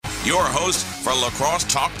Your host for Lacrosse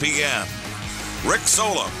Talk PM, Rick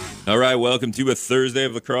Solem. All right, welcome to a Thursday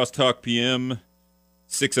of Lacrosse Talk PM.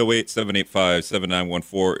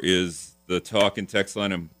 608-785-7914 is the talk and text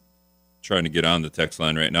line. I'm trying to get on the text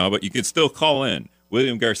line right now, but you can still call in.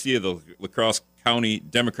 William Garcia, the Lacrosse County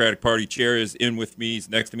Democratic Party chair, is in with me. He's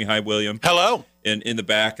next to me. Hi, William. Hello. And in the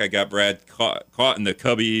back, I got Brad caught in the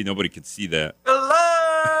cubby. Nobody could see that.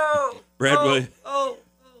 Hello. Brad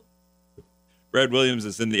Williams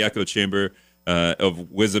is in the echo chamber of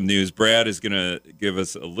Wisdom News. Brad is going to give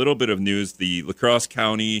us a little bit of news. The Lacrosse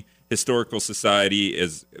County Historical Society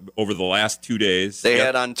is over the last 2 days. They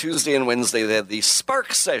had on Tuesday and Wednesday, they had the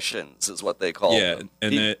Spark Sessions, is what they call them.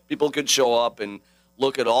 And people could show up and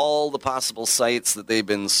look at all the possible sites that they've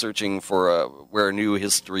been searching for where a new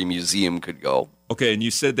history museum could go. Okay, and you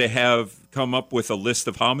said they have come up with a list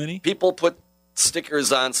of how many? People put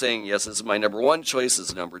stickers on saying, yes, this is my number one choice, this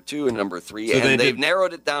is number two, and number three, So and they've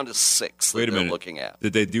narrowed it down to 6 Wait a that they're minute. looking at.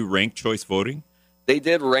 Did they do ranked choice voting? They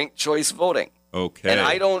did ranked choice voting. Okay. And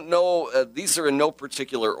I don't know, these are in no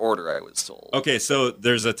particular order, I was told. Okay, so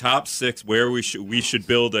there's a top 6 where we should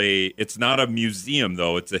build a. It's not a museum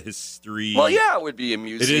though; it's a history. Well, yeah, it would be a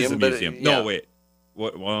museum. It is a museum. No, wait.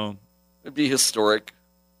 What? Well, it'd be historic.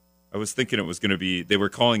 I was thinking it was going to be. They were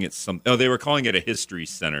calling it some. Oh, they were calling it a history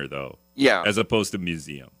center though. Yeah. As opposed to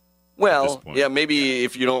museum. Well, yeah, maybe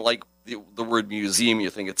if you don't like the word museum, you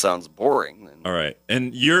think it sounds boring. Then. All right,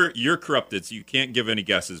 and you're corrupted, so you can't give any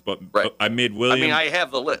guesses. But right. I made William. I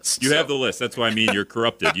have the list. You have the list. That's what I mean. You're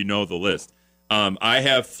corrupted. You know the list. I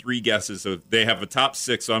have 3 guesses. So they have a top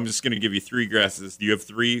 6. So I'm just going to give you 3 guesses. Do you have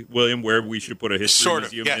 3, William? Where we should put a history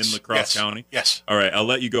museum in Lacrosse County? Yes. All right. I'll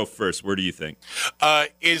let you go first. Where do you think?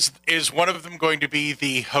 Is one of them going to be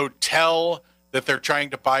the hotel that they're trying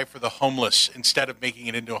to buy for the homeless instead of making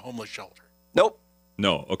it into a homeless shelter? Nope.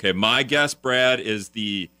 No. Okay. My guess, Brad, is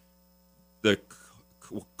the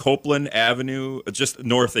Copeland Avenue, just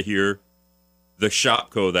north of here. The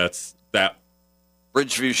Shopco. That's that.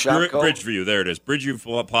 Bridgeview Shopco. Bridgeview. There it is.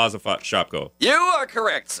 Bridgeview Plaza Shopco. You are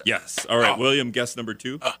correct, sir. Yes. All right. William, guess number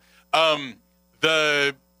 2.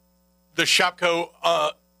 The Shopco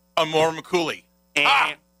Amor McCooley.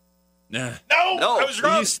 Nah. No, I was What are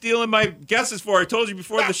wrong. you stealing my guesses for? I told you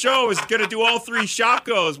before the show I was going to do all 3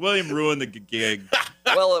 Shopcos. William ruined the gig.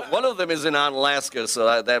 Well, one of them is in Onalaska,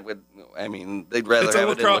 so that would, they'd rather have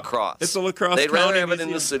it in Lacrosse. It's a Lacrosse They'd rather County have it in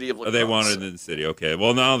museum. the city of Lacrosse. Oh, they wanted it in the city. Okay.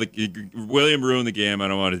 Well, now William ruined the game. I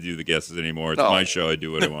don't want to do the guesses anymore. It's my show. I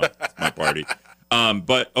do what I want. It's my party.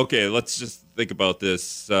 But, okay, let's just think about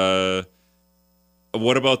this. What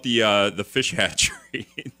about the fish hatchery?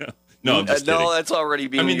 No, I'm just kidding. No, that's already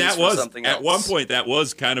being used for something else. At one point, that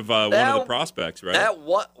was kind of one of the prospects, right? That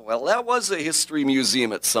was a history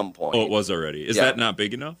museum at some point. Oh, it was already. Is that not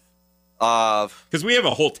big enough? Because we have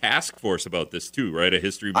a whole task force about this too, right? A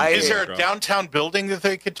history museum. Is there a downtown building that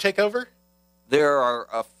they could take over? There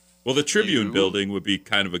are Well, the Tribune building would be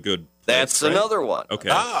kind of a good place, That's right? another one. Okay.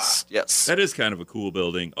 Yes. That is kind of a cool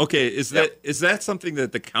building. Okay, is that something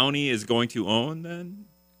that the county is going to own then?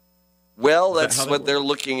 Well, that's what they're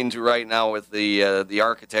looking into right now with the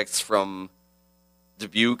architects from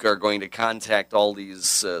Dubuque are going to contact all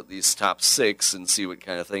these top 6 and see what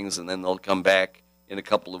kind of things, and then they'll come back in a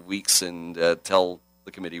couple of weeks and tell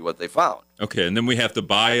the committee what they found. Okay, and then we have to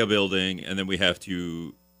buy a building, and then we have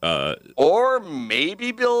to... or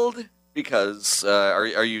maybe build, because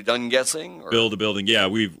are you done guessing? Or? Build a building. Yeah,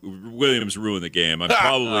 Williams ruined the game. I'm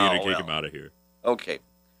probably going to kick him out of here. Okay.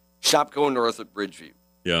 Shopco north of Bridgeview.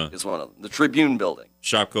 Yeah. Is one of them. The Tribune building.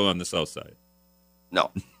 Shopco on the south side.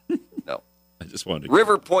 No. No. I just wanted to...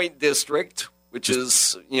 River Point District, which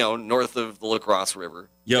is, north of the La Crosse River.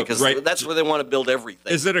 Yeah, because right. That's where they want to build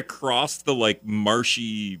everything. Is it across the,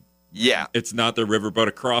 marshy... Yeah. It's not the river, but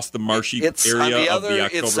across the marshy it's area on the of the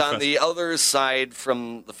Oktoberfest? It's on the other side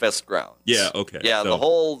from the fest grounds. Yeah, okay. Yeah, so, the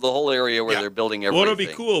whole area where they're building everything. Well, it'll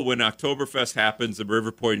be cool when Oktoberfest happens, the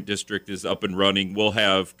River Point District is up and running. We'll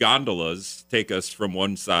have gondolas take us from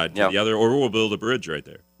one side to the other, or we'll build a bridge right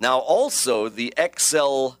there. Now, also, the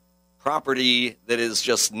XL property that is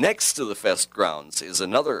just next to the fest grounds is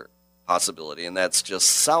another possibility, and that's just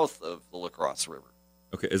south of the La Crosse River.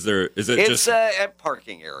 Okay, is it it's just a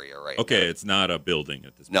parking area right now. Okay, it's not a building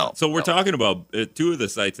at this point. No. So we're talking about 2 of the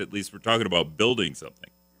sites at least. We're talking about building something.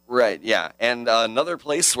 Right, yeah. And another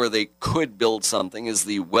place where they could build something is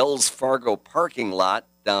the Wells Fargo parking lot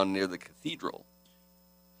down near the cathedral.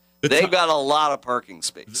 They've got a lot of parking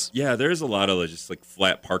space. Yeah, there's a lot of just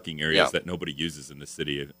flat parking areas that nobody uses in the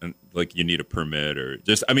city, and you need a permit or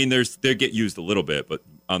just. I mean, they get used a little bit, but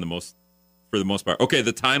for the most part. Okay,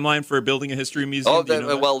 the timeline for building a history museum.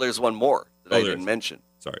 Well, there's one more that that I didn't mention.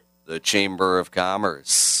 Sorry. The Chamber of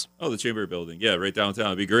Commerce. Oh, the Chamber building. Yeah, right downtown.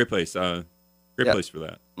 It'd be a great place. Place for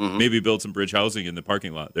that. Mm-hmm. Maybe build some bridge housing in the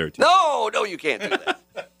parking lot there, too. No, you can't do that.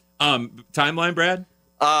 Timeline, Brad?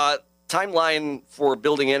 Timeline for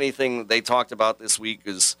building anything they talked about this week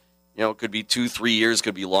is, could be 2-3 years,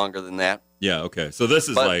 could be longer than that. Yeah, okay. So this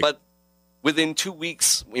is But within 2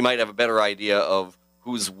 weeks, we might have a better idea of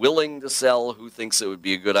who's willing to sell, who thinks it would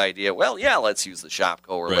be a good idea. Well, yeah, let's use the Shopco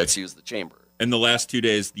or let's use the Chamber. In the last 2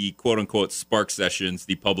 days, the quote-unquote spark sessions,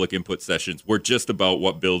 the public input sessions, were just about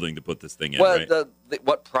what building to put this thing in, right?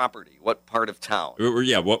 What property, what part of town.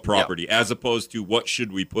 Yeah, what property, as opposed to what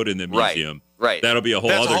should we put in the museum. Right. That'll be a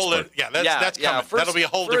whole other spark. That's coming. That'll be a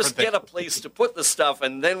whole different thing. First get a place to put the stuff,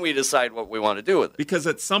 and then we decide what we want to do with it. Because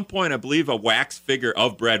at some point, I believe a wax figure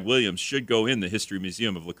of Brad Williams should go in the History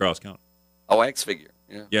Museum of La Crosse County. A wax figure.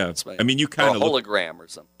 Yeah. That's right. I mean, you kind of hologram or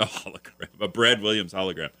something. A hologram. A Brad Williams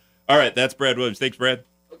hologram. All right, that's Brad Williams. Thanks, Brad.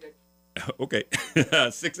 Okay.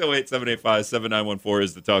 608-785-7914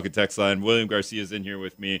 is the talk and text line. William Garcia is in here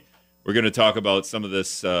with me. We're going to talk about some of this,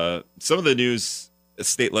 some of the news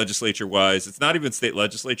state legislature wise. It's not even state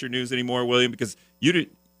legislature news anymore, William, because you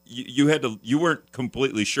weren't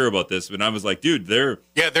completely sure about this, and I was like, dude, they're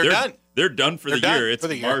done. They're done for the year. It's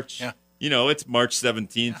March. Yeah. It's March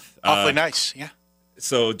 17th. Awfully nice. Yeah.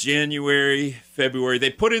 So January, February, they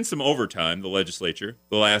put in some overtime, the legislature,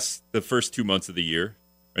 the first 2 months of the year.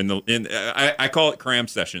 And I call it cram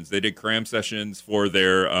sessions. They did cram sessions for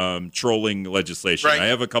their trolling legislation. Right. I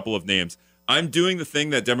have a couple of names. I'm doing the thing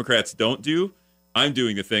that Democrats don't do. I'm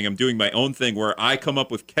doing my own thing where I come up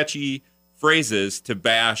with catchy phrases to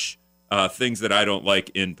bash things that I don't like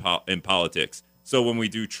in politics. So when we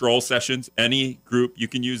do troll sessions, any group, you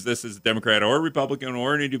can use this as a Democrat or a Republican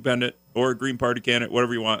or an independent or a Green Party candidate,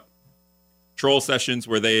 whatever you want. Troll sessions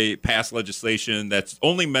where they pass legislation that's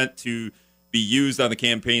only meant to be used on the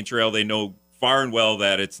campaign trail. They know far and well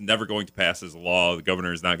that it's never going to pass as a law. The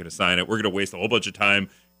governor is not going to sign it. We're going to waste a whole bunch of time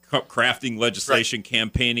crafting legislation,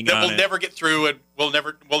 campaigning on it. We'll never get through it. We'll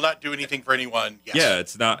not do anything for anyone. Yes. Yeah,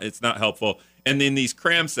 it's not helpful. And then these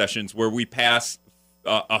cram sessions where we pass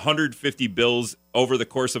 150 bills over the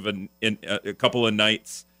course of a couple of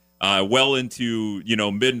nights, well into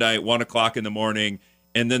midnight, 1 o'clock in the morning,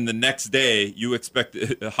 and then the next day you expect.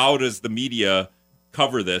 How does the media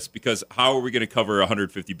cover this? Because how are we going to cover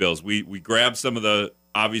 150 bills? We grab some of the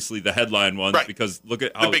obviously the headline ones because look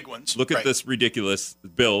at the big ones. Look at this ridiculous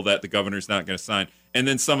bill that the governor's not going to sign, and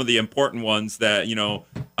then some of the important ones that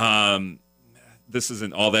this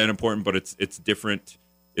isn't all that important, but it's different.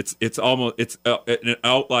 It's almost an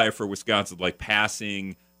outlier for Wisconsin, like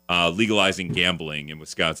passing legalizing gambling in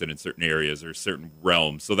Wisconsin in certain areas or certain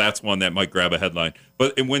realms. So that's one that might grab a headline.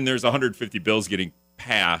 But when there's 150 bills getting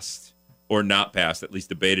passed or not passed, at least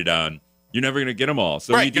debated on, you're never going to get them all.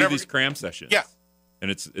 So you do these cram sessions. Yeah. And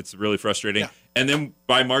it's really frustrating. Yeah. And then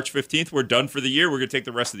by March 15th, we're done for the year. We're going to take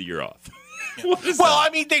the rest of the year off. Yeah. I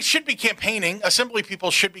mean, they should be campaigning. Assembly people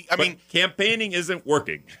should be. Campaigning isn't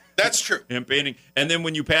working. That's true. Campaigning. And then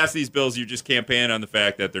when you pass these bills, you just campaign on the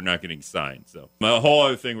fact that they're not getting signed. So a whole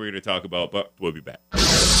other thing we're going to talk about, but we'll be back.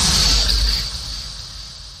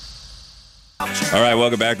 All right,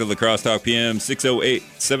 welcome back to La Crosse Talk PM.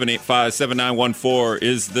 608-785-7914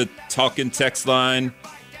 is the talk and text line.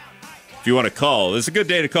 If you want to call, it's a good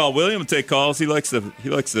day to call. William will take calls. He likes to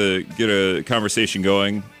get a conversation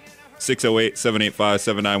going.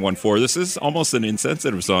 608-785-7914. This is almost an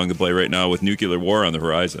insensitive song to play right now with nuclear war on the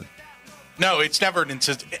horizon. No, it's never an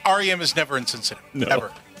insensitive. REM is never insensitive. No.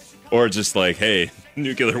 Ever. Or just like, hey,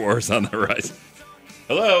 nuclear war is on the horizon.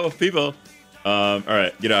 Hello, people. All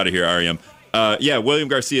right, get out of here, REM. William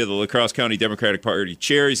Garcia, the La Crosse County Democratic Party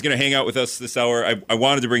chair. He's going to hang out with us this hour. I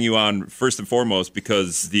wanted to bring you on first and foremost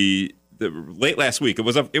because the late last week,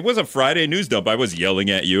 it was a Friday news dump. I was yelling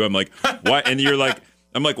at you. I'm like, why? And you're like,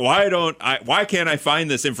 I'm like, why can't I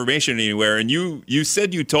find this information anywhere? And you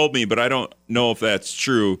said you told me, but I don't know if that's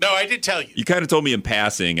true. No, I did tell you. You kind of told me in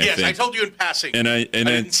passing, I think. Yes, I told you in passing. And I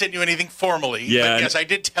didn't send you anything formally. Yeah, but yes, I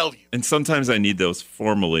did tell you. And sometimes I need those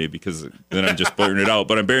formally because then I'm just blurting it out.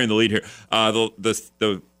 But I'm bearing the lead here.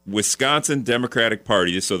 The Wisconsin Democratic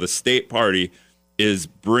Party, so the state party, is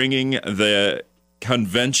bringing the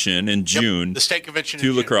convention in June, the state convention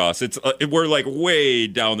to La Crosse. We're like way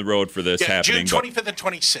down the road for this happening. June 25th and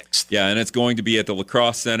 26th. Yeah, and it's going to be at the La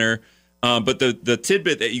Crosse Center. But the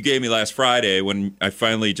tidbit that you gave me last Friday, when I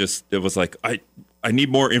finally it was like I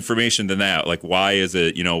need more information than that. Like, why is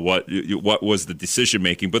it? What was the decision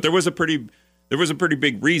making? But there was a pretty there was a pretty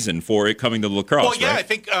big reason for it coming to La Crosse. Well, yeah,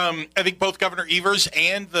 right? I think both Governor Evers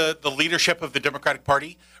and the leadership of the Democratic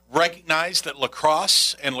Party recognize that La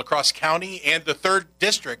Crosse and La Crosse County and the 3rd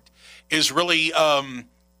District is really,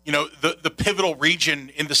 the pivotal region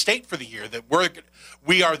in the state for the year. That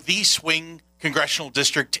we are the swing congressional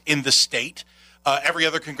district in the state. Every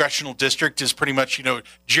other congressional district is pretty much,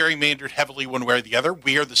 gerrymandered heavily one way or the other.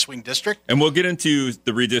 We are the swing district. And we'll get into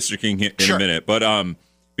the redistricting in a minute. But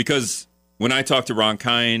because when I talked to Ron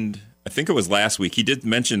Kind, I think it was last week, he did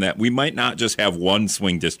mention that we might not just have one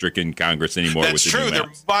swing district in Congress anymore. That's with the true. There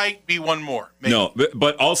might be one more. Maybe. No,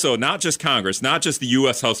 but also not just Congress, not just the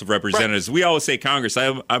U.S. House of Representatives. Right. We always say Congress.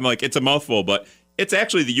 I'm like, it's a mouthful, but it's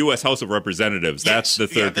actually the U.S. House of Representatives. That's the 3rd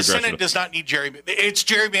the congressional. Senate does not need gerrymandered. It's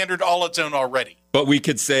gerrymandered all its own already. But we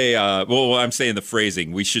could say, I'm saying the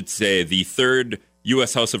phrasing. We should say the 3rd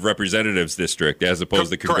U.S. House of Representatives district as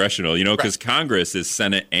opposed to congressional. Correct. Because Congress is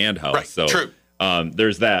Senate and House. Right. So true.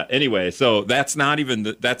 There's that. Anyway, so that's not even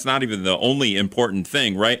the only important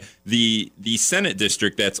thing, right? The Senate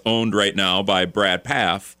district that's owned right now by Brad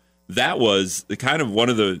Pfaff, that was kind of one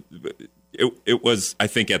of the. It was, I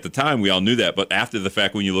think, at the time we all knew that, but after the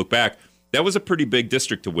fact, when you look back, that was a pretty big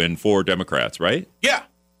district to win for Democrats, right? Yeah.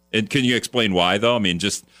 And can you explain why, though? I mean,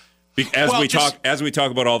 as we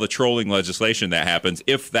talk about all the trolling legislation that happens,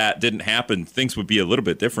 if that didn't happen, things would be a little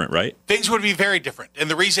bit different, right? Things would be very different. And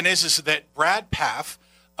the reason is that Brad Pfaff,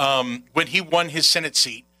 when he won his Senate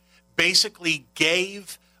seat, basically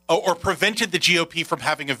gave or prevented the GOP from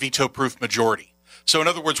having a veto-proof majority. So in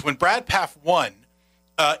other words, when Brad Pfaff won,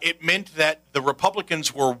 it meant that the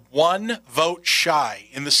Republicans were one vote shy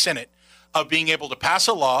in the Senate of being able to pass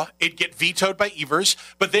a law. It'd get vetoed by Evers,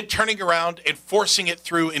 but then turning around and forcing it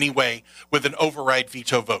through anyway with an override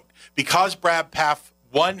veto vote. Because Brad Pfaff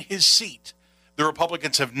won his seat, the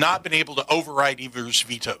Republicans have not been able to override Evers'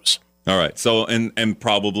 vetoes. All right. So, and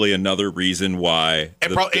probably another reation why.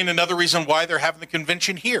 And another reason why they're having the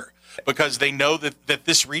convention here, because they know that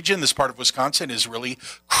this region, this part of Wisconsin, is really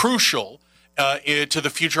crucial to the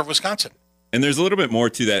future of Wisconsin. And there's a little bit more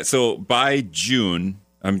to that. So by June,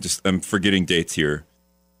 I'm forgetting dates here.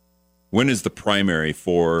 When is the primary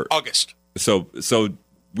for August? So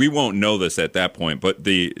we won't know this at that point, but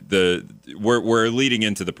we're leading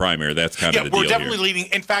into the primary. That's kind of the deal. Yeah, we're definitely leading.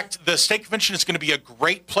 In fact, the state convention is going to be a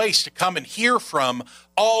great place to come and hear from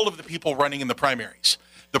all of the people running in the primaries.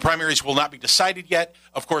 The primaries will not be decided yet.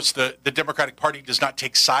 Of course, the Democratic Party does not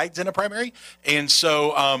take sides in a primary, and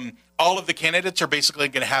so all of the candidates are basically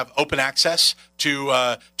going to have open access to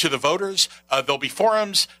the voters. There'll be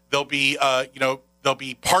forums. There'll be there'll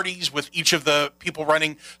be parties with each of the people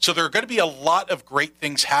running. So there are going to be a lot of great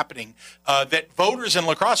things happening that voters in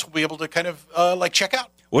La Crosse will be able to kind of check out.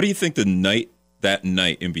 What do you think that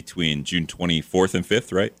night in between June 24th and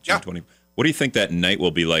 5th, right? June 20. What do you think that night will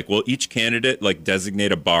be like? Will each candidate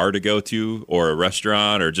designate a bar to go to or a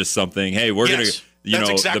restaurant or just something? Hey, we're going to,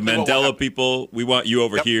 exactly the Mandela people, we want you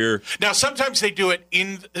over here. Now, sometimes they do it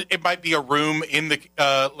it might be a room in the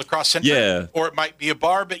La Crosse Center, or it might be a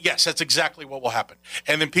bar. But yes, that's exactly what will happen.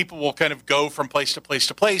 And then people will kind of go from place to place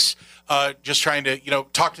to place, just trying to,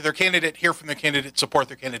 talk to their candidate, hear from their candidate, support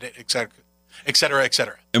their candidate, et cetera, et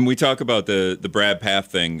cetera. And we talk about the Brad Pfaff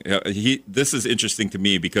thing. This is interesting to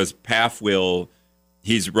me because Pfaff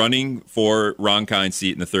he's running for Ron Kind's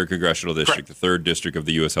seat in the 3rd Congressional District, Correct. the 3rd District of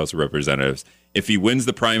the U.S. House of Representatives. If he wins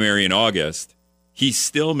the primary in August, he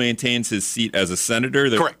still maintains his seat as a senator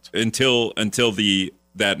Correct. until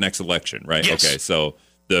that next election, right? Yes. Okay, so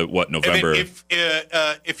November. And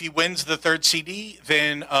if he wins the 3rd CD,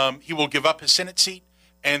 then he will give up his Senate seat.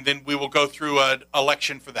 And then we will go through an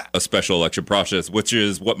election for that. A special election process, which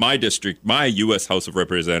is what my U.S. House of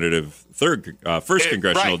Representative first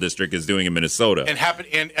congressional district is doing in Minnesota. And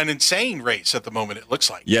an insane race at the moment, it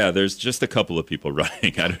looks like. Yeah, there's just a couple of people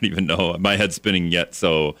running. I don't even know. My head's spinning yet.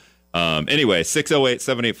 So anyway,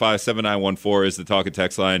 608-785-7914 is the talk and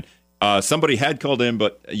text line. Somebody had called in,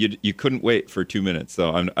 but you couldn't wait for 2 minutes.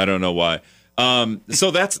 So I don't know why.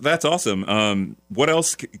 So that's awesome. What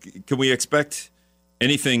else can we expect?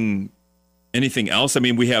 Anything else? I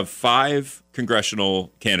mean, we have 5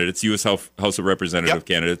 congressional candidates, U.S. House of Representative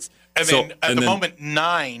candidates. And then at the moment,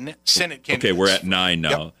 9 Senate candidates. Okay, we're at 9 now.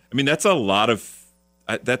 Yep. I mean, that's a lot of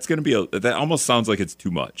that's going to be that almost sounds like it's too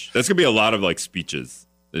much. That's going to be a lot of speeches.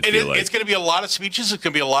 It's going to be a lot of speeches. It's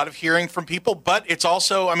going to be a lot of hearing from people, but it's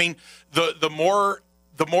also, I mean, the more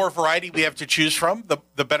variety we have to choose from,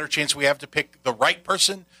 the better chance we have to pick the right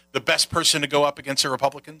person, the best person to go up against the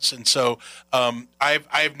Republicans. And so I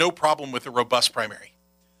have no problem with a robust primary.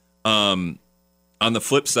 On the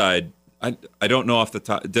flip side, I don't know off the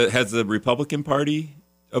top, has the Republican Party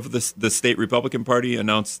of the state Republican Party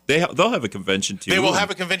announced they'll have a convention too? They will have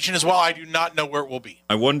a convention as well. I do not know where it will be.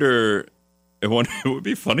 I wonder. It would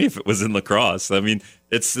be funny if it was in La Crosse. I mean,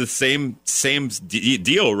 it's the same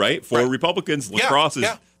deal, right? For Republicans, La Crosse is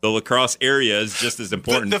the La Crosse area is just as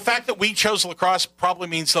important. The fact that we chose La Crosse probably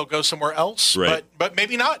means they'll go somewhere else, right? But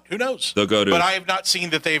maybe not. Who knows? They'll go to. But I have not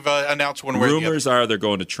seen that they've announced one way or the other. Rumors are they're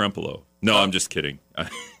going to Trempealeau. No, I'm just kidding.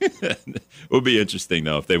 It would be interesting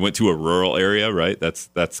though if they went to a rural area, right?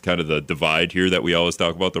 That's kind of the divide here that we always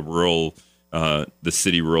talk about, the rural, the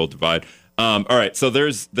city rural divide. All right, so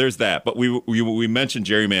there's that. But we mentioned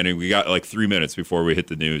gerrymandering. We got like 3 minutes before we hit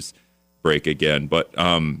the news break again. But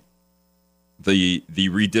the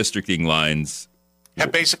redistricting lines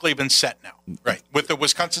have basically been set now, right? With the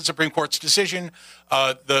Wisconsin Supreme Court's decision,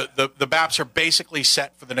 the maps are basically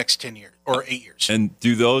set for the next 10 years or 8 years. And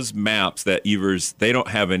do those maps that Evers, they don't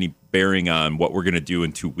have any bearing on what we're going to do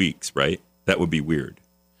in 2 weeks, right? That would be weird.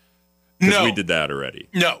 Because we did that already.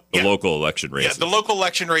 No. The local election races. Yeah, the local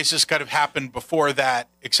election races kind of happened before that,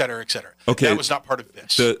 et cetera, et cetera. Okay. That was not part of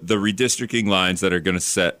this. The redistricting lines that are going to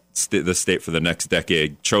set the state for the next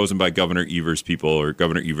decade, chosen by Governor Evers' people or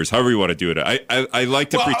Governor Evers, however you want to do it. I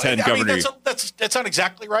like to pretend Governor Evers. That's not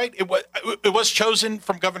exactly right. It was chosen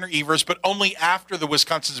from Governor Evers, but only after the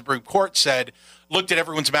Wisconsin Supreme Court looked at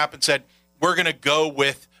everyone's map and said, we're going to go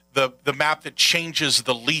with the map that changes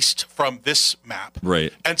the least from this map.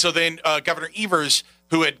 Right. And so then Governor Evers,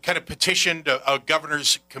 who had kind of petitioned a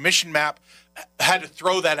governor's commission map, had to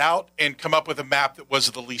throw that out and come up with a map that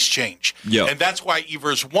was the least change. Yeah. And that's why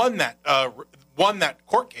Evers won that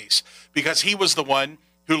court case, because he was the one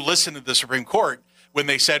who listened to the Supreme Court when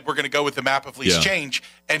they said we're going to go with the map of least change,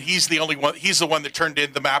 and he's the one that turned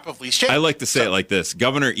in the map of least change. I like to say it like this.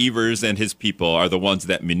 Governor Evers and his people are the ones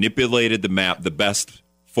that manipulated the map the best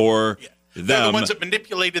for them. They're the ones that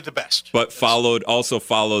manipulated the best. But also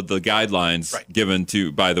followed the guidelines given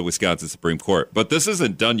by the Wisconsin Supreme Court. But this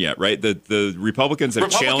isn't done yet, right? The Republicans have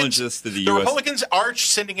challenged this to the U.S. The Republicans are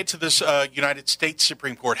sending it to this United States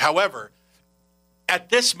Supreme Court. However, at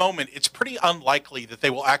this moment, it's pretty unlikely that they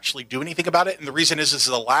will actually do anything about it. And the reason is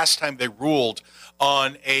the last time they ruled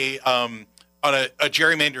on a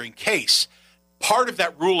gerrymandering case, part of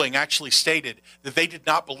that ruling actually stated that they did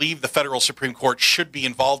not believe the federal Supreme Court should be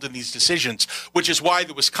involved in these decisions, which is why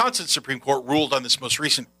the Wisconsin Supreme Court ruled on this most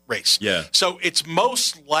recent race. Yeah. So it's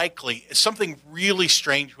most likely something really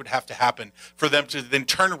strange would have to happen for them to then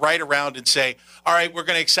turn right around and say, all right, we're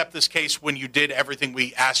going to accept this case when you did everything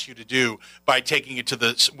we asked you to do by taking it to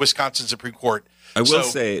the Wisconsin Supreme Court. I will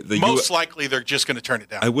say most likely they're just going to turn it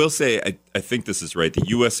down. I will say I think this is right. The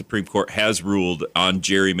U.S. Supreme Court has ruled on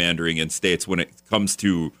gerrymandering in states when it comes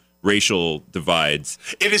to racial divides.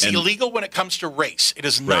 It is illegal when it comes to race. It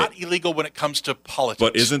is not illegal when it comes to politics.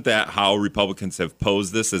 But isn't that how Republicans have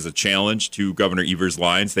posed this as a challenge to Governor Evers'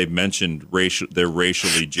 lines? They've mentioned they're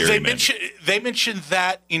racially gerrymandered. They mentioned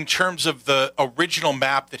that in terms of the original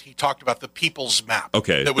map that he talked about, the People's Map.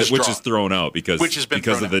 Okay, which is thrown out because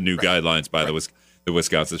of the new guidelines by the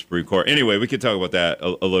Wisconsin Supreme Court. Anyway, we could talk about that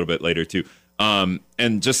a little bit later too.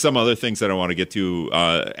 And just some other things that I want to get to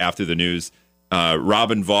after the news.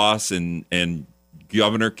 Robin Voss and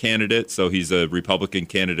governor candidate, so he's a Republican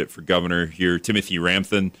candidate for governor here, Timothy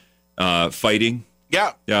Ramthun, fighting.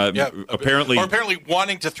 Yeah. Apparently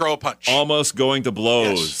wanting to throw a punch. Almost going to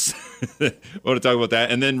blows. Yes. I want to talk about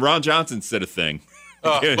that. And then Ron Johnson said a thing.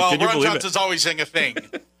 Ron Johnson's always saying a thing.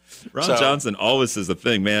 Johnson always says a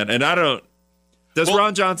thing, man. And I don't. Does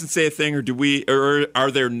Ron Johnson say a thing, or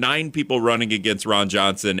are there 9 people running against Ron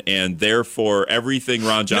Johnson, and therefore everything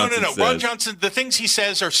Ron Johnson says? No. Ron Johnson, the things he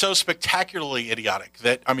says are so spectacularly idiotic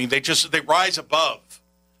that they rise above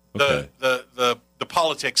the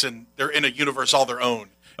politics, and they're in a universe all their own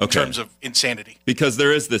in terms of insanity. Because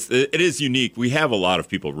there is this, it is unique. We have a lot of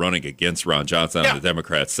people running against Ron Johnson on the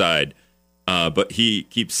Democrat side, but he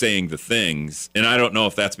keeps saying the things, and I don't know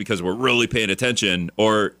if that's because we're really paying attention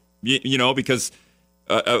or. Because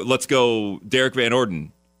let's go Derek Van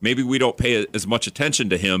Orden. Maybe we don't pay as much attention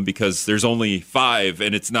to him because there's only 5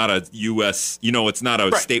 and it's not a U.S., it's not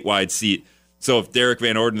a statewide seat. So if Derek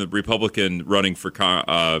Van Orden, the Republican running for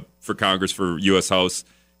Congress, for U.S. House,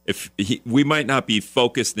 we might not be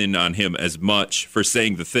focused in on him as much for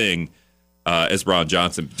saying the thing as Ron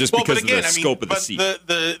Johnson, just because of the scope of the seat.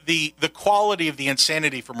 The quality of the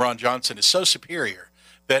insanity from Ron Johnson is so superior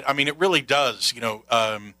that, it really does,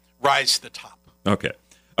 rise to the top. Okay.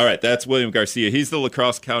 All right. That's William Garcia. He's the La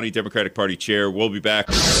Crosse County Democratic Party chair. We'll be back.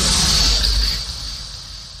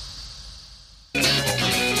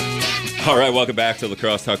 All right. Welcome back to La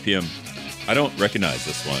Crosse Talk PM. I don't recognize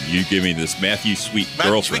this one. You give me this Matthew Sweet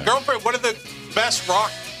Girlfriend. Sweet Girlfriend. One of the best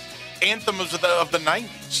rock anthems of the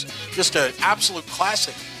 90s. Just an absolute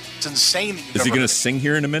classic. It's insane that you've Is he never going heard to it. sing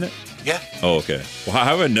here in a minute? Yeah. Oh, okay. Well, how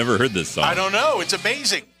have I never heard this song? I don't know. It's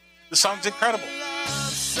amazing. The song's incredible.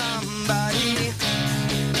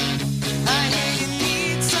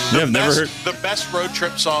 Yeah, I've never heard the best road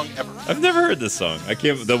trip song ever. I've never heard this song. I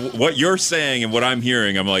can't. What you're saying and what I'm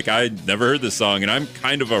hearing, I'm like, I never heard this song, and I'm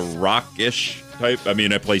kind of a rock-ish type. I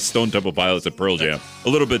mean, I play Stone Temple Pilots at Pearl Jam, a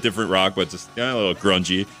little bit different rock, but just a little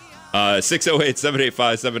grungy.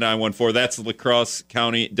 608-785-7914. That's La Crosse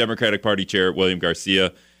County Democratic Party Chair William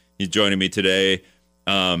Garcia. He's joining me today.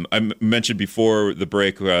 I mentioned before the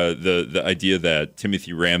break the idea that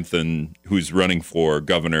Timothy Ramthun, who's running for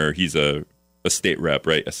governor, he's a state rep,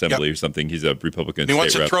 right? Assembly or something. He's a Republican He state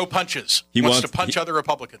wants to rep. throw punches. He wants to punch other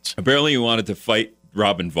Republicans. Apparently, he wanted to fight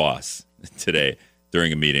Robin Voss today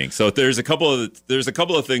during a meeting. So there's a couple of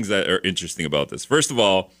things that are interesting about this. First of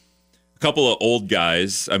all, a couple of old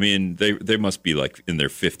guys. I mean, they must be like in their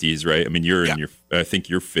 50s, right? I mean, you're in your. I think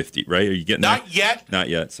you're 50, right? Are you getting Not there? yet. Not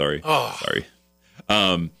yet. Sorry. Oh. Sorry.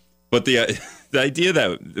 But the idea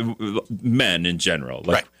that men in general,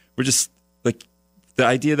 like we're just like. The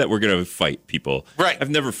idea that we're going to fight people. Right. I've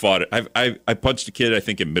never fought it. I punched a kid, I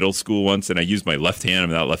think, in middle school once, and I used my left hand.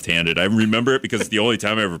 I'm not left-handed. I remember it because it's the only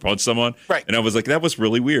time I ever punched someone. Right. And I was like, that was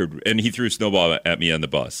really weird. And he threw a snowball at me on the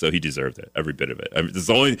bus, so he deserved it, every bit of it.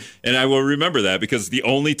 And I will remember that because the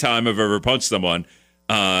only time I've ever punched someone,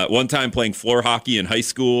 one time playing floor hockey in high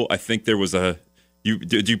school, I think there was a...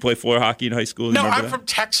 Did you play floor hockey in high school? No, I'm from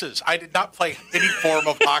Texas. I did not play any form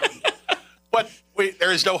of hockey. But wait,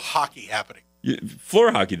 there is no hockey happening.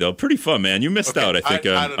 Floor hockey, though, pretty fun, man. You missed out, I think,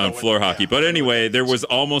 on floor hockey. But anyway, there was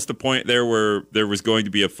almost a point there where there was going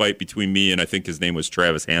to be a fight between me and I think his name was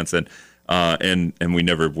Travis Hansen, and we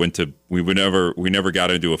never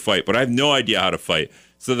got into a fight. But I have no idea how to fight.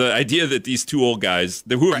 So the idea that these two old guys,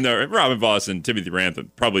 who have never, Robin Voss and Timothy Ramthun,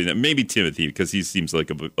 probably maybe Timothy because he seems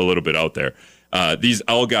like a little bit out there. These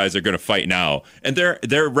old guys are going to fight now, and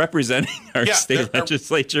they're representing our state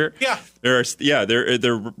legislature. Yeah, they're.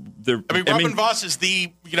 Robin Voss is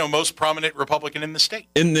the most prominent Republican in the state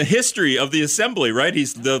in the history of the assembly. Right,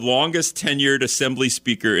 he's the longest tenured assembly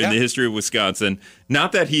speaker in the history of Wisconsin.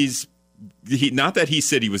 Not that he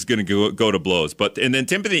said he was going to go to blows, and then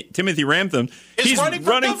Timothy Ramthun, he's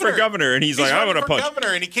running for governor, and he's like, I'm going to punch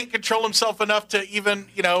governor, and he can't control himself enough to even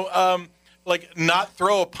like not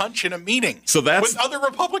throw a punch in a meeting. So that's with other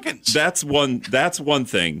Republicans. That's one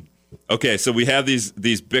thing. Okay, so we have these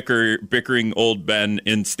bickering old men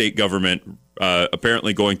in state government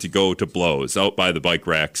apparently going to go to blows out by the bike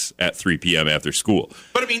racks at 3 p.m. after school.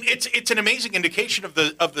 But I mean, it's an amazing indication of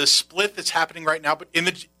the split that's happening right now, but in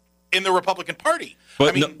the Republican Party.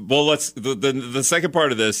 But the second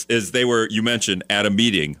part of this is you mentioned at a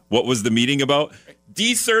meeting. What was the meeting about?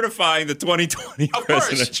 Decertifying the 2020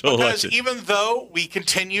 presidential election. Because even though we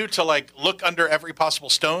continue to look under every possible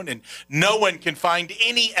stone and no one can find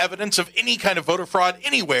any evidence of any kind of voter fraud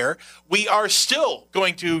anywhere, we are still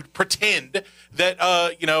going to pretend that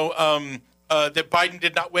that Biden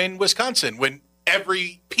did not win Wisconsin when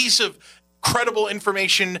every piece of credible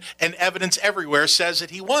information and evidence everywhere says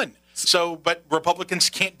that he won. So, but Republicans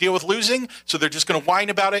can't deal with losing, so they're just going to whine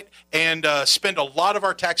about it and spend a lot of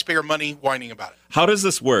our taxpayer money whining about it. How does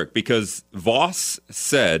this work? Because Voss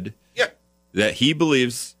said that he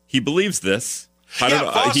believes this.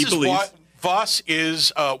 Voss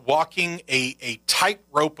is walking a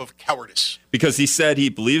tightrope of cowardice. Because he said he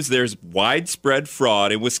believes there's widespread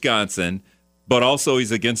fraud in Wisconsin, but also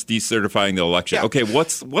he's against decertifying the election. Yeah. Okay,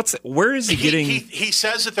 where is he getting? He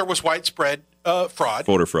says that there was widespread fraud,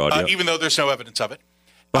 voter fraud, even though there's no evidence of it.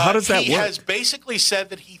 But how does that work? He has basically said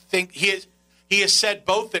that he has said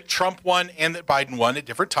both that Trump won and that Biden won at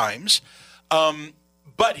different times.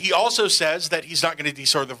 But he also says that he's not going to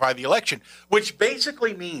decertify the election, which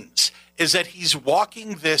basically means is that he's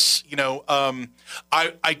walking this.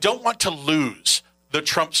 I don't want to lose the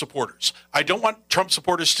Trump supporters. I don't want Trump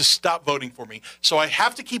supporters to stop voting for me. So I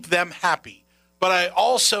have to keep them happy. But I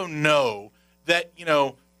also know that,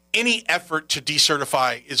 any effort to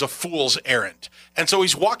decertify is a fool's errand. And so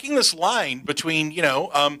he's walking this line between,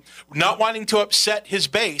 not wanting to upset his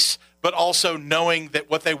base, but also knowing that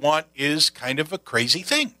what they want is kind of a crazy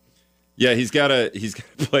thing. Yeah, he's got to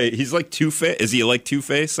play. He's like Two-Face. Is he like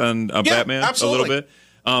Two-Face on Batman? Absolutely. A little bit.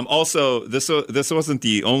 Also, this wasn't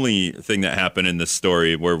the only thing that happened in this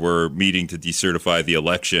story where we're meeting to decertify the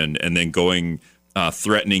election and then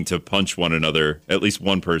threatening to punch one another, at least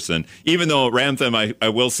one person. Even though Ramthun, I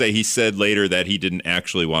will say he said later that he didn't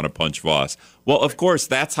actually want to punch Voss. Well, of course,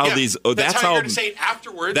 that's how these. That's how you're going to say it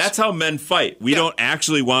afterwards. That's how men fight. We don't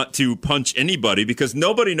actually want to punch anybody because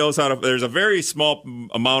nobody knows how to. There's a very small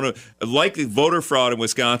amount of, like voter fraud in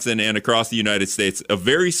Wisconsin and across the United States, a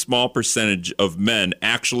very small percentage of men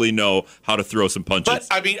actually know how to throw some punches. But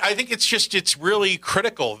I mean, I think it's really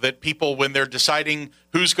critical that people, when they're deciding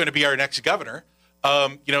who's going to be our next governor,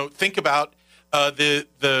 think about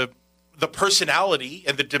the personality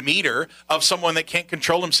and the demeanor of someone that can't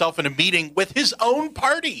control himself in a meeting with his own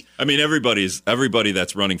party. I mean, everybody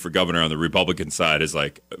that's running for governor on the Republican side is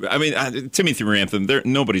like, I mean, Timothy Rantham.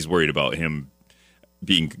 Nobody's worried about him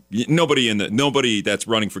being nobody that's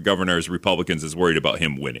running for governor as Republicans is worried about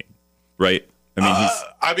him winning, right?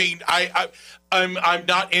 I'm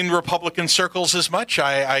not in Republican circles as much.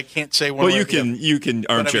 I can't say one. Well, you can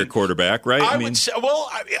armchair quarterback, right?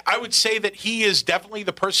 I would say that he is definitely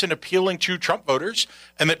the person appealing to Trump voters,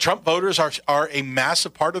 and that Trump voters are a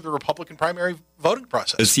massive part of the Republican primary voting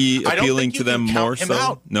process. Is he appealing to them more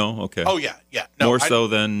so? No, okay. Oh yeah. No, more so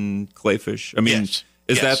than Clayfish. I mean,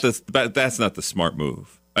 yes. That's not the smart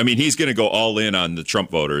move. I mean, he's going to go all in on the Trump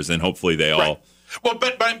voters, and hopefully they all. Well,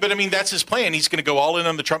 but I mean, that's his plan. He's going to go all in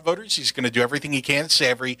on the Trump voters. He's going to do everything he can, say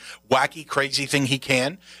every wacky, crazy thing he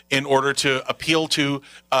can in order to appeal to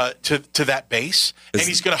that base. And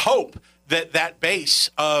he's going to hope that base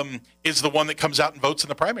is the one that comes out and votes in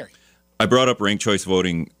the primary. I brought up ranked choice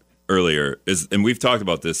voting earlier, and we've talked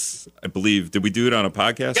about this. I believe, did we do it on a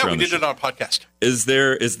podcast? Yeah, we did it on a podcast. Is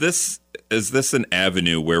this an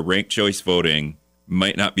avenue where ranked choice voting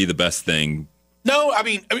might not be the best thing? No, I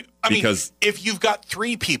mean, if you've got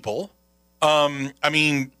three people, who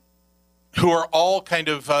are all kind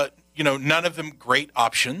of, none of them great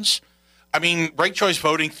options. I mean, ranked choice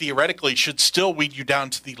voting theoretically should still weed you down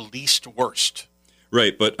to the least worst.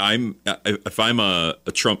 Right, but if I'm a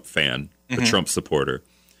Trump fan, a Trump supporter,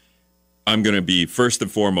 I'm going to be first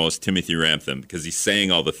and foremost Timothy Rantham because he's saying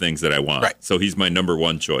all the things that I want. Right. So he's my number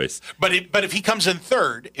one choice. But if he comes in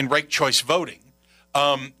third in ranked choice voting.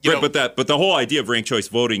 But the whole idea of ranked choice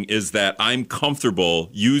voting is that I'm comfortable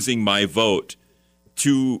using my vote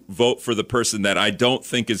to vote for the person that I don't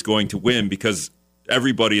think is going to win because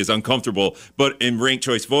everybody is uncomfortable. But in ranked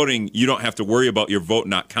choice voting, you don't have to worry about your vote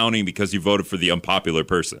not counting because you voted for the unpopular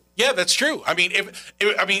person. Yeah, that's true. I mean,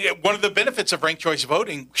 one of the benefits of ranked choice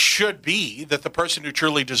voting should be that the person who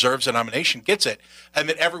truly deserves a nomination gets it, and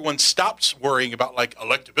that everyone stops worrying about like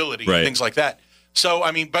electability and things like that. So,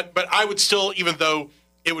 I mean, but I would still, even though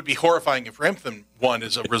it would be horrifying if Rantham won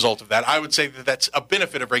as a result of that, I would say that that's a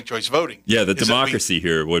benefit of ranked choice voting. Yeah, the democracy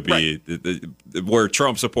here would be where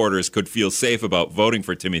Trump supporters could feel safe about voting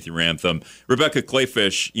for Timothy Rantham. Rebecca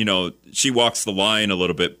Clayfish, she walks the line a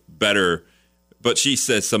little bit better, but she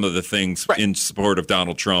says some of the things in support of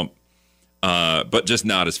Donald Trump, but just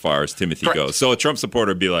not as far as Timothy goes. So a Trump supporter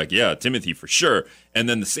would be like, yeah, Timothy for sure. And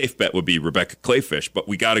then the safe bet would be Rebecca Clayfish, but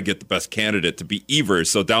we got to get the best candidate to be Evers,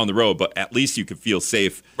 so down the road. But at least you could feel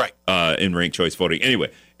safe in ranked choice voting. Anyway,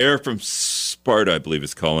 Eric from Sparta, I believe,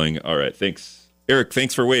 is calling. All right, thanks. Eric,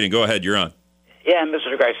 thanks for waiting. Go ahead. You're on. Yeah,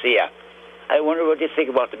 Mr. Garcia. I wonder what you think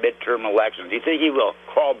about the midterm elections. Do you think you will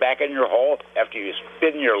crawl back in your hole after you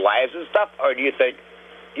spin your lies and stuff, or do you think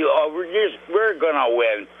we're going to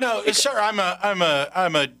win? No, sir, I'm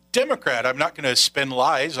a Democrat. I'm not going to spin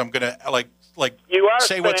lies. I'm going to you are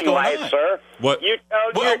say what's going lies, on. Sir. What? You're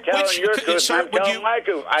telling your truth, sir, I'm telling my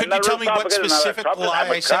truth. Could you tell me what specific lie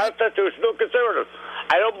I said? I'm a constitutional conservative.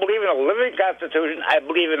 I don't believe in a living constitution. I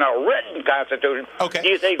believe in a written constitution. Okay. Do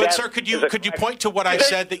you think but, sir, could you point to what I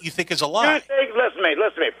said that you think is a lie? Listen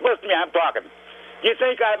to me. I'm talking. You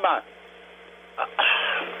think I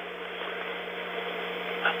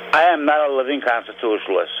am not a living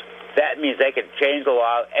constitutionalist. That means they can change the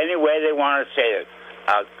law any way they want to say it.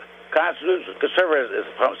 Constitutional conservative is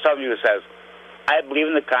somebody who says, I believe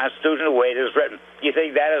in the Constitution the way it is written. Do you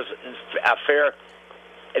think that is a fair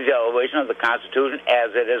evaluation of the Constitution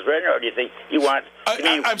as it is written, or do you think you want it to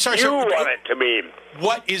be? I'm sorry, you sir. Want it to be.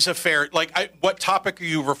 What is a fair? What topic are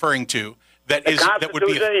you referring to? That would be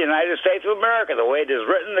Constitution of the United States of America, the way it is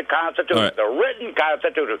written, the Constitution, the written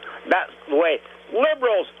Constitution, not the way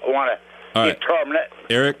liberals want to determine it.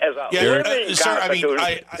 Eric, as a living sir,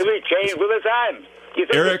 Constitution to be changed with the times. You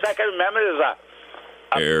think the Second Amendment is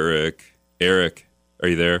Eric, are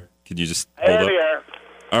you there? Can you just hold up? Here.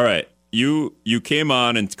 All right, you came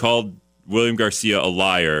on and called William Garcia a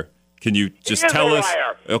liar. Can you just tell us?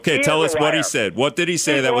 Okay, tell us what he said. What did he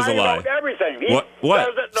say that was a lie? About everything. He what?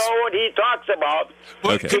 doesn't know what he talks about.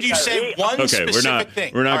 Okay. Could you say one specific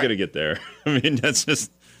thing? We're not going to get there. I mean, that's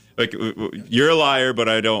just. Like, you're a liar, but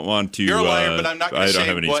I don't want to. You're a liar, but I'm not going to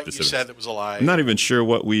say what specifics. you said that was a lie. I'm not even sure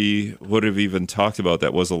what we would have even talked about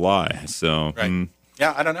that was a lie. So, right.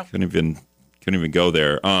 Yeah, I don't know. Couldn't even go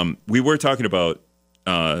there. We were talking about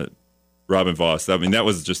Robin Vos. I mean, that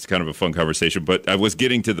was just kind of a fun conversation. But I was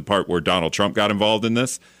getting to the part where Donald Trump got involved in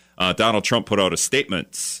this. Donald Trump put out a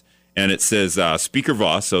statement, and it says Speaker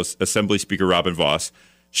Vos, so Assembly Speaker Robin Vos,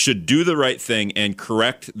 should do the right thing and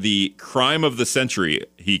correct the crime of the century.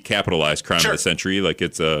 He capitalized crime of the century like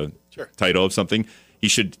it's a title of something. He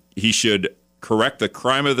should correct the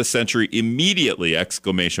crime of the century immediately! !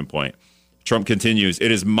 Trump continues, it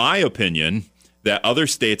is my opinion that other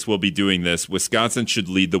states will be doing this. Wisconsin should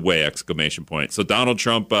lead the way! ! So Donald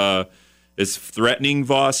Trump is threatening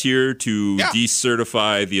Vos here to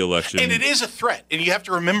decertify the election. And it is a threat. And you have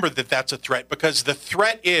to remember that that's a threat, because the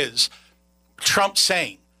threat is Trump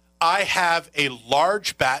saying, I have a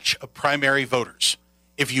large batch of primary voters.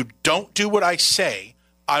 If you don't do what I say,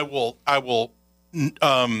 I will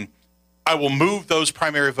move those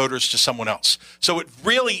primary voters to someone else. So it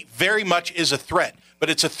really very much is a threat,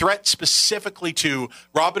 but it's a threat specifically to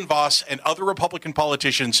Robin Vos and other Republican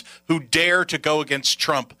politicians who dare to go against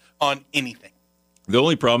Trump on anything. The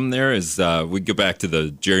only problem there is we go back to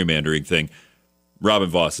the gerrymandering thing. Robin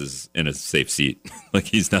Vos is in a safe seat. Like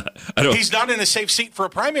he's not. He's not in a safe seat for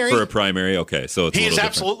a primary. For a primary, okay. So it's he is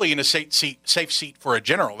absolutely in a safe seat for a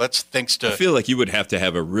general. That's thanks to. I feel like you would have to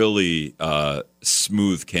have a really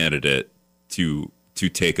smooth candidate to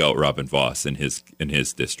take out Robin Vos in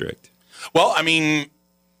his district. Well, I mean,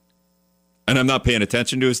 and I'm not paying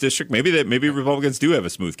attention to his district. Maybe Republicans do have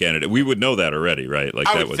a smooth candidate. We would know that already, right? Like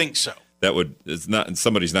I would think so. It's not.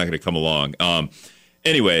 Somebody's not going to come along.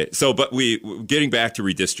 Anyway, but getting back to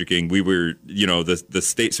redistricting, we were, the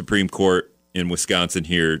state Supreme Court in Wisconsin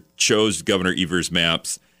here chose Governor Evers'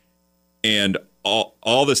 maps, and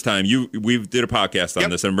all this time, we did a podcast on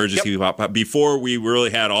this, an emergency before we really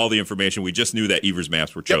had all the information. We just knew that Evers'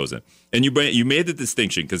 maps were chosen, and you made the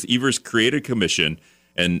distinction because Evers created a commission,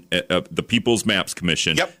 and the People's Maps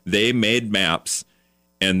Commission, they made maps.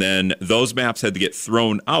 And then those maps had to get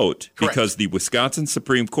thrown out because the Wisconsin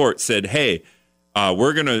Supreme Court said, "Hey,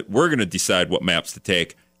 we're gonna decide what maps to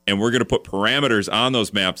take, and we're gonna put parameters on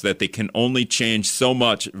those maps that they can only change so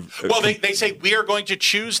much." Well, they say we are going to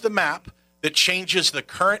choose the map that changes the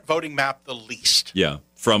current voting map the least. Yeah,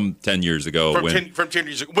 from 10 years ago. From 10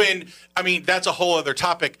 years ago. I mean, that's a whole other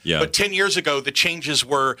topic. Yeah. But 10 years ago, the changes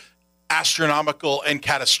were astronomical and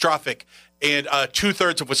catastrophic, and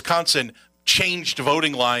 2/3 of Wisconsin changed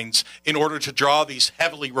voting lines in order to draw these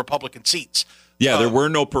heavily Republican seats. Yeah, there were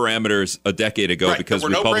no parameters a decade ago because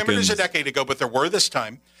Republicans... There were no parameters a decade ago, but there were this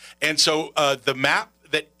time. And so the map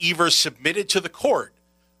that Evers submitted to the court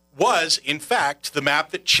was, in fact, the map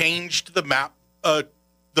that changed the map, the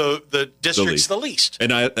districts the least.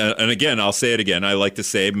 And again, I'll say it again. I like to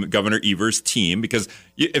say Governor Evers' team because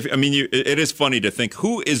it is funny to think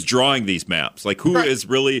who is drawing these maps. Like who is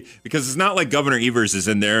really, because it's not like Governor Evers is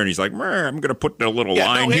in there and he's like, I'm going to put a little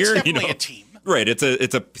line here. It's definitely a team. Right. It's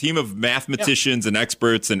a team of mathematicians and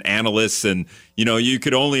experts and analysts. And, you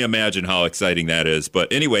could only imagine how exciting that is.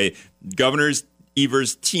 But anyway, Governor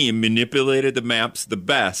Evers' team manipulated the maps the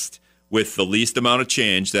best with the least amount of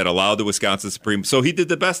change that allowed the Wisconsin Supreme. So he did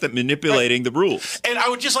the best at manipulating the rules. And I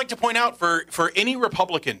would just like to point out for any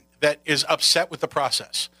Republican that is upset with the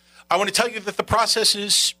process, I want to tell you that the process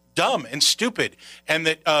is dumb and stupid, and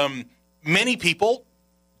that many people,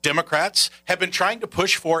 Democrats, have been trying to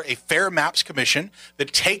push for a fair maps commission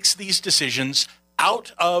that takes these decisions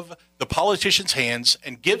out of the politicians' hands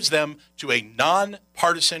and gives them to a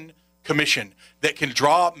nonpartisan commission that can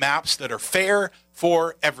draw maps that are fair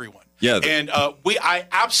for everyone. Yeah, and I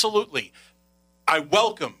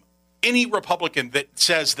welcome any Republican that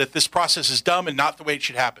says that this process is dumb and not the way it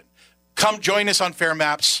should happen. Come join us on Fair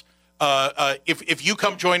Maps. If you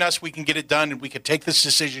come join us, we can get it done, and we can take this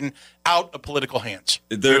decision out of political hands.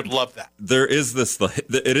 We would love that. There is this.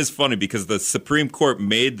 It is funny because the Supreme Court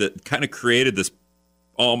created this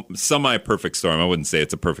semi-perfect storm. I wouldn't say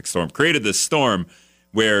it's a perfect storm. Created this storm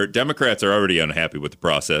where Democrats are already unhappy with the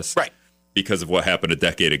process, right? Because of what happened a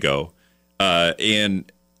decade ago,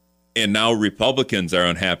 and now Republicans are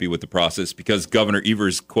unhappy with the process because Governor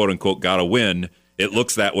Evers, quote unquote, got a win. It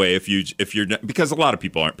looks that way if you're not, because a lot of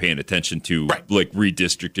people aren't paying attention to like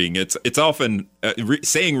redistricting. It's often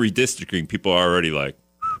saying redistricting. People are already like,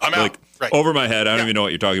 I'm out. Over my head. I don't even know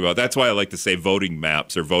what you're talking about. That's why I like to say voting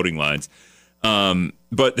maps or voting lines.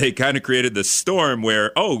 But they kind of created this storm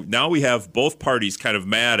where now we have both parties kind of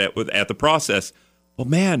mad at the process. Well,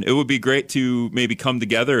 man, it would be great to maybe come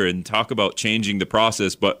together and talk about changing the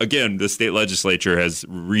process. But again, the state legislature has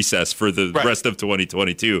recessed for the rest of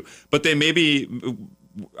 2022. But they maybe,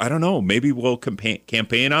 I don't know, maybe we'll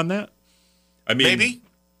campaign on that. I mean, maybe.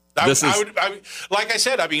 Like I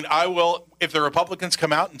said, I will, if the Republicans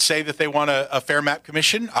come out and say that they want a fair map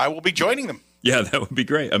commission, I will be joining them. Yeah, that would be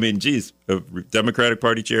great. I mean, geez, a Democratic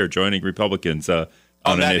Party chair joining Republicans on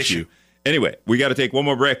an issue. Anyway, we got to take one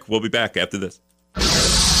more break. We'll be back after this.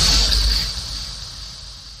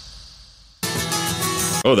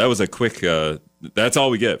 Oh, that was a quick, that's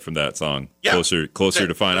all we get from that song. Yeah. Closer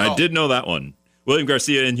to fine. I did know that one. William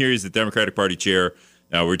Garcia in here. He's the Democratic Party chair.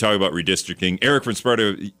 Now, we're talking about redistricting. Eric from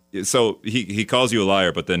Sparta, so he calls you a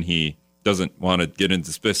liar, but then he doesn't want to get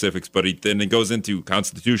into specifics, but then he goes into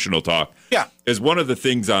constitutional talk. Yeah. As one of the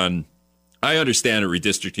things I understand that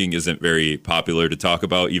redistricting isn't very popular to talk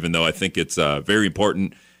about, even though I think it's very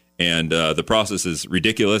important, and the process is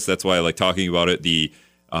ridiculous. That's why I like talking about it.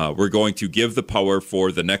 We're going to give the power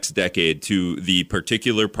for the next decade to the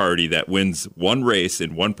particular party that wins one race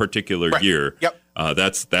in one particular year. Yep.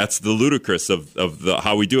 That's the ludicrous of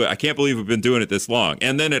how we do it. I can't believe we've been doing it this long.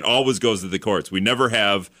 And then it always goes to the courts. We never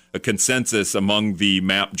have a consensus among the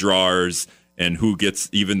map drawers and who gets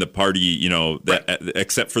even the party,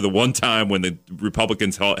 except for the one time when the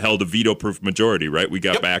Republicans held a veto-proof majority, right? We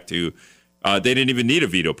got back to they didn't even need a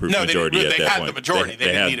veto-proof majority at that point. They had the majority. They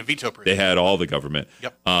didn't need a veto-proof. They had all the government.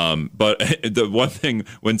 Yep. But the one thing,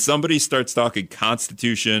 when somebody starts talking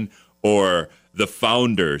Constitution or the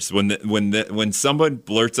founders, when someone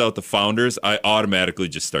blurts out the founders, I automatically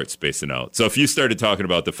just start spacing out. So if you started talking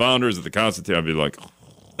about the founders of the Constitution, I'd be like,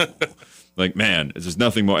 like, man, there's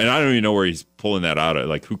nothing more. And I don't even know where he's pulling that out of.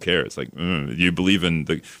 Like, who cares? Like, you believe in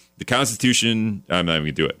the Constitution? I'm not even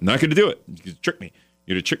going to do it. I'm not going to do it. You trick me.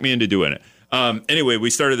 You're going to trick me into doing it. Anyway, we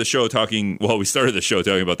started the show talking about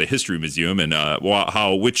the History Museum and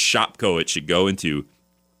which shopco it should go into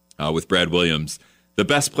with Brad Williams. The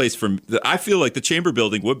best place I feel like the Chamber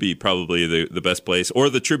Building would be probably the best place, or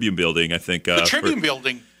the Tribune Building, I think. The Tribune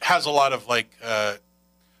Building has a lot of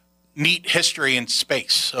neat history and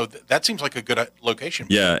space, so that seems like a good location.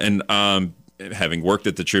 Yeah, and having worked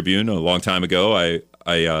at the Tribune a long time ago,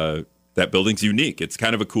 I that building's unique. It's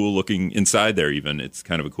kind of a cool looking inside there. Even it's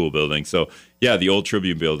kind of a cool building. So yeah, the old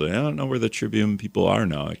Tribune Building. I don't know where the Tribune people are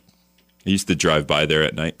now. I used to drive by there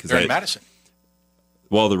at night they're in Madison.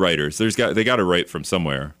 Well, the writers, they got to write from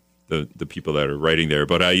somewhere. The people that are writing there,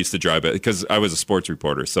 but I used to drive it because I was a sports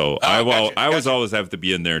reporter, so I always have to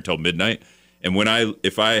be in there until midnight. And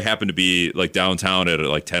if I happen to be like downtown at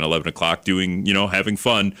like 10, 11 o'clock doing, having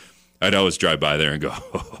fun, I'd always drive by there and go,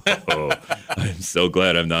 I'm so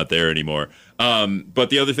glad I'm not there anymore. But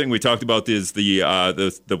the other thing we talked about is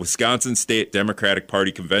the Wisconsin State Democratic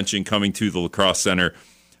Party convention coming to the Lacrosse Center.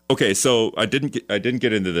 Okay, so I didn't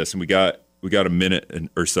get into this, and we got a minute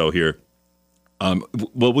or so here.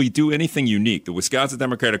 Will we do anything unique? The Wisconsin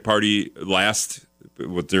Democratic Party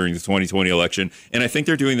during the 2020 election, and I think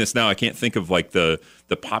they're doing this now. I can't think of like the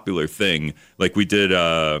popular thing like we did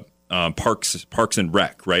Parks and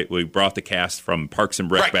Rec, right? We brought the cast from Parks and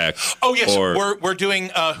Rec back. Oh yes, we're doing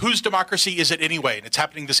Whose Democracy Is It Anyway? And it's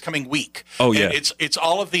happening this coming week. Oh yeah, and it's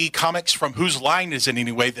all of the comics from Whose Line Is It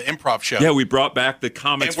Anyway? The improv show. Yeah, we brought back the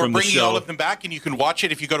comics from the show. And we're bringing all of them back, and you can watch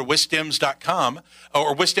it if you go to wisdems.com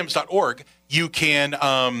or wisdems.org. You can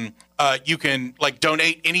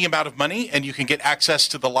donate any amount of money, and you can get access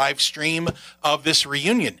to the live stream of this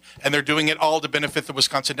reunion. And they're doing it all to benefit the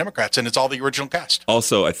Wisconsin Democrats, and it's all the original cast.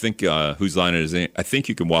 Also, I think Whose Line Is It? I think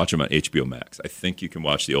you can watch them on HBO Max. I think you can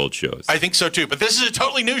watch the old shows. I think so too. But this is a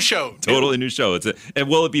totally new show. Totally new show. And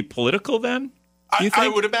will it be political then? I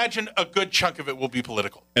would imagine a good chunk of it will be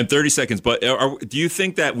political. And 30 seconds. But do you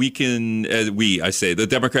think that we can, the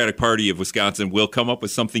Democratic Party of Wisconsin will come up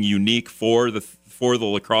with something unique for the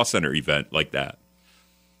Lacrosse Center event like that?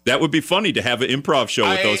 That would be funny to have an improv show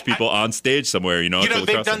with those people on stage somewhere.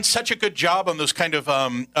 They've done such a good job on those kind of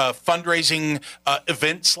fundraising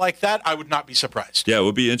events like that. I would not be surprised. Yeah, it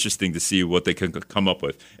would be interesting to see what they can come up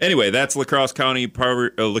with. Anyway, that's Lacrosse County Party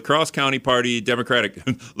Democratic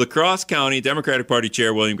Party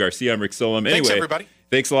Chair William Garcia. I'm Rick Solom. Anyway, thanks everybody.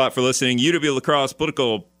 Thanks a lot for listening. UW Lacrosse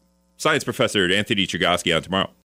political science professor Anthony Chergosky on tomorrow.